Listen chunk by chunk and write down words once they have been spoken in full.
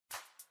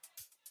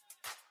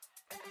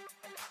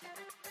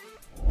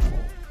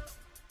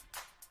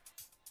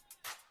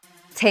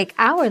Take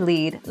our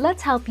lead,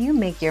 let's help you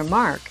make your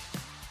mark.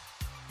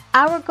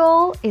 Our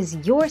goal is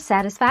your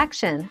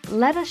satisfaction.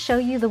 Let us show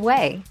you the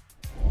way.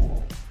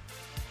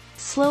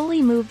 Slowly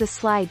move the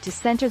slide to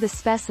center the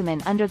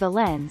specimen under the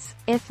lens,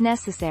 if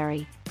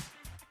necessary.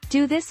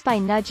 Do this by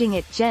nudging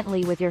it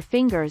gently with your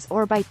fingers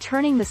or by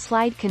turning the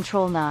slide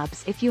control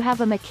knobs if you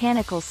have a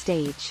mechanical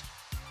stage.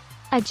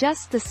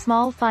 Adjust the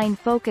small fine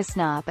focus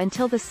knob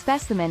until the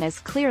specimen is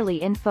clearly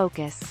in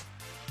focus.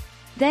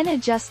 Then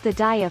adjust the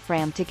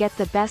diaphragm to get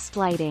the best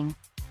lighting.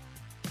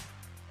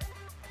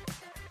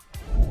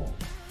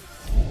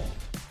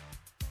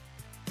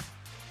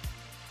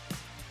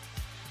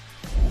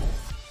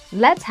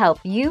 Let's help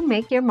you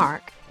make your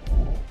mark.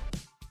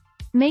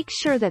 Make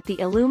sure that the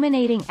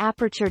illuminating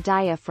aperture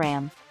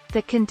diaphragm,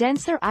 the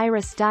condenser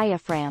iris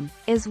diaphragm,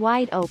 is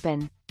wide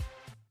open.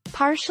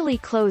 Partially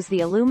close the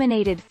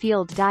illuminated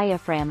field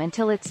diaphragm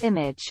until its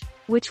image,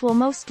 which will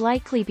most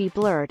likely be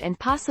blurred and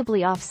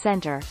possibly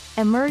off-center,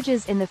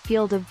 emerges in the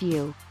field of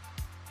view.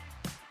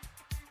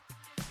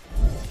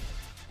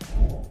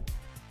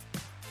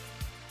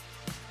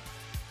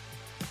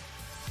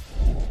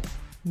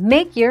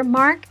 Make your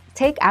mark,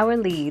 take our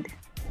lead.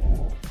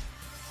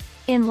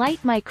 In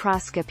light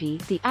microscopy,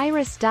 the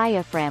iris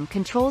diaphragm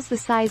controls the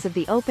size of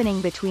the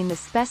opening between the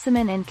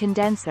specimen and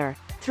condenser,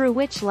 through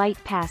which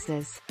light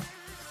passes.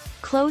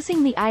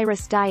 Closing the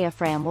iris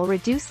diaphragm will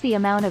reduce the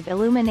amount of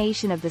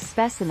illumination of the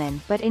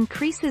specimen but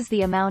increases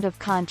the amount of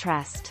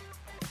contrast.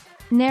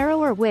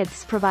 Narrower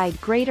widths provide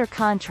greater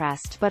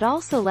contrast but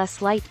also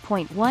less light.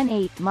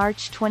 18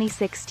 March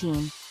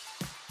 2016.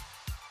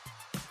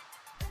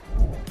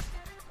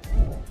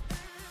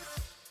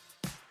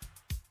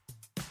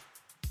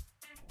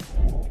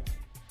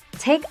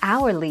 Take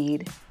our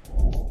lead.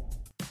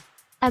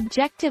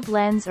 Objective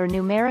lens or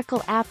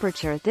numerical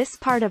aperture. This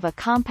part of a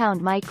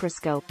compound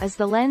microscope is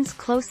the lens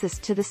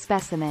closest to the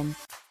specimen.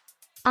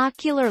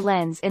 Ocular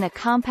lens in a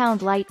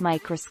compound light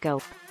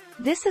microscope.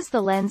 This is the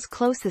lens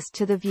closest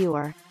to the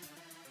viewer.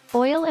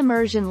 Oil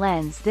immersion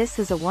lens. This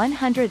is a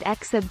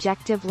 100x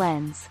objective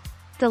lens.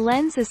 The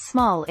lens is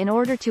small in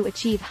order to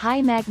achieve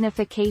high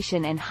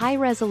magnification and high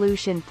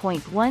resolution.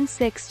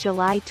 16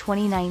 July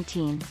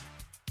 2019.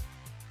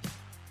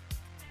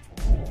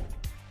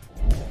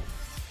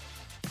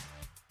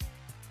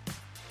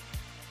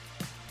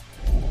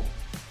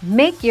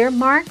 Make your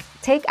mark,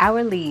 take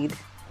our lead.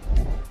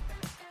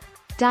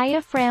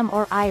 Diaphragm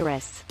or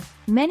iris.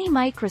 Many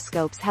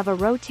microscopes have a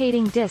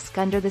rotating disc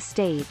under the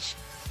stage.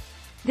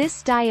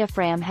 This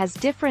diaphragm has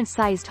different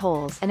sized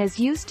holes and is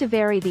used to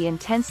vary the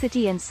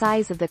intensity and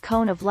size of the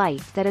cone of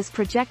light that is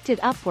projected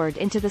upward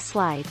into the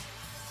slide.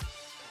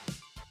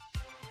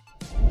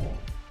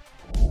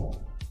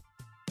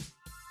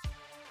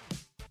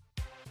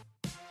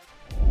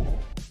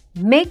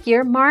 Make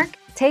your mark,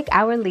 take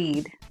our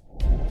lead.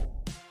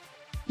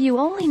 You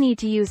only need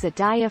to use a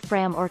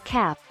diaphragm or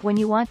cap when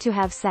you want to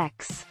have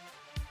sex.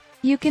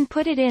 You can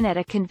put it in at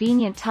a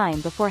convenient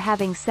time before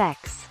having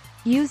sex.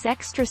 Use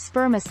extra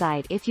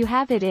spermicide if you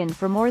have it in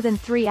for more than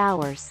 3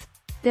 hours.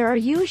 There are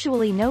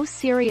usually no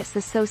serious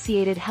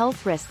associated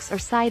health risks or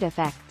side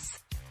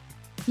effects.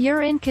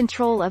 You're in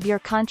control of your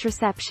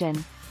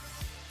contraception.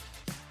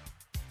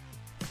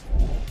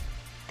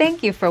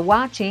 Thank you for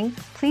watching.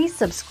 Please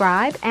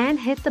subscribe and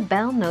hit the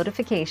bell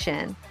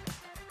notification.